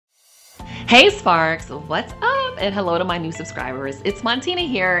Hey Sparks, what's up? And hello to my new subscribers. It's Montina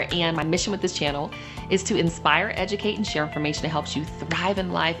here, and my mission with this channel is to inspire, educate, and share information that helps you thrive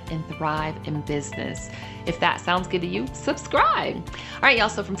in life and thrive in business. If that sounds good to you, subscribe. All right, y'all,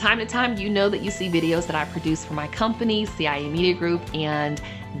 so from time to time, you know that you see videos that I produce for my company, CIA Media Group, and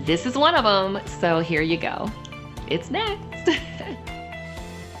this is one of them, so here you go. It's next.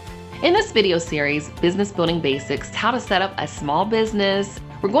 In this video series, Business Building Basics, how to set up a small business,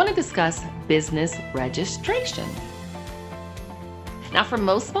 we're going to discuss business registration. Now, for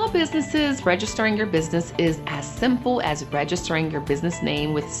most small businesses, registering your business is as simple as registering your business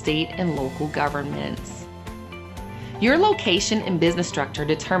name with state and local governments. Your location and business structure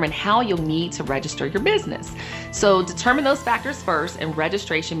determine how you'll need to register your business. So determine those factors first, and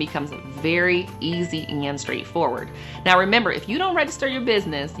registration becomes very easy and straightforward. Now remember, if you don't register your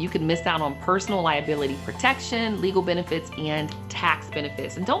business, you can miss out on personal liability protection, legal benefits, and tax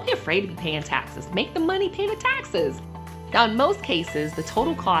benefits. And don't be afraid to be paying taxes. Make the money, pay the taxes. Now, in most cases, the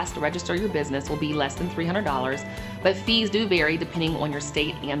total cost to register your business will be less than $300, but fees do vary depending on your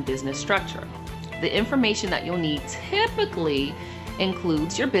state and business structure. The information that you'll need typically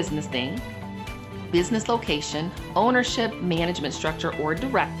includes your business name, business location, ownership, management structure or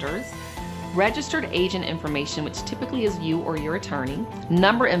directors, registered agent information, which typically is you or your attorney,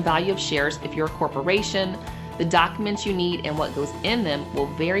 number and value of shares if you're a corporation. The documents you need and what goes in them will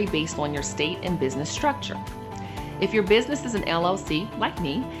vary based on your state and business structure. If your business is an LLC, like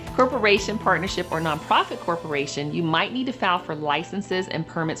me, corporation, partnership, or nonprofit corporation, you might need to file for licenses and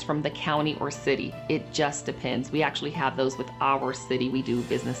permits from the county or city. It just depends. We actually have those with our city we do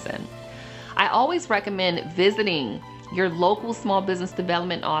business in. I always recommend visiting your local small business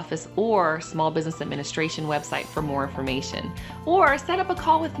development office or small business administration website for more information, or set up a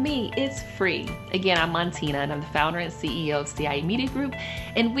call with me. It's free. Again, I'm Montina, and I'm the founder and CEO of CIA Media Group,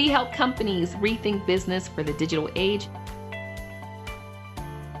 and we help companies rethink business for the digital age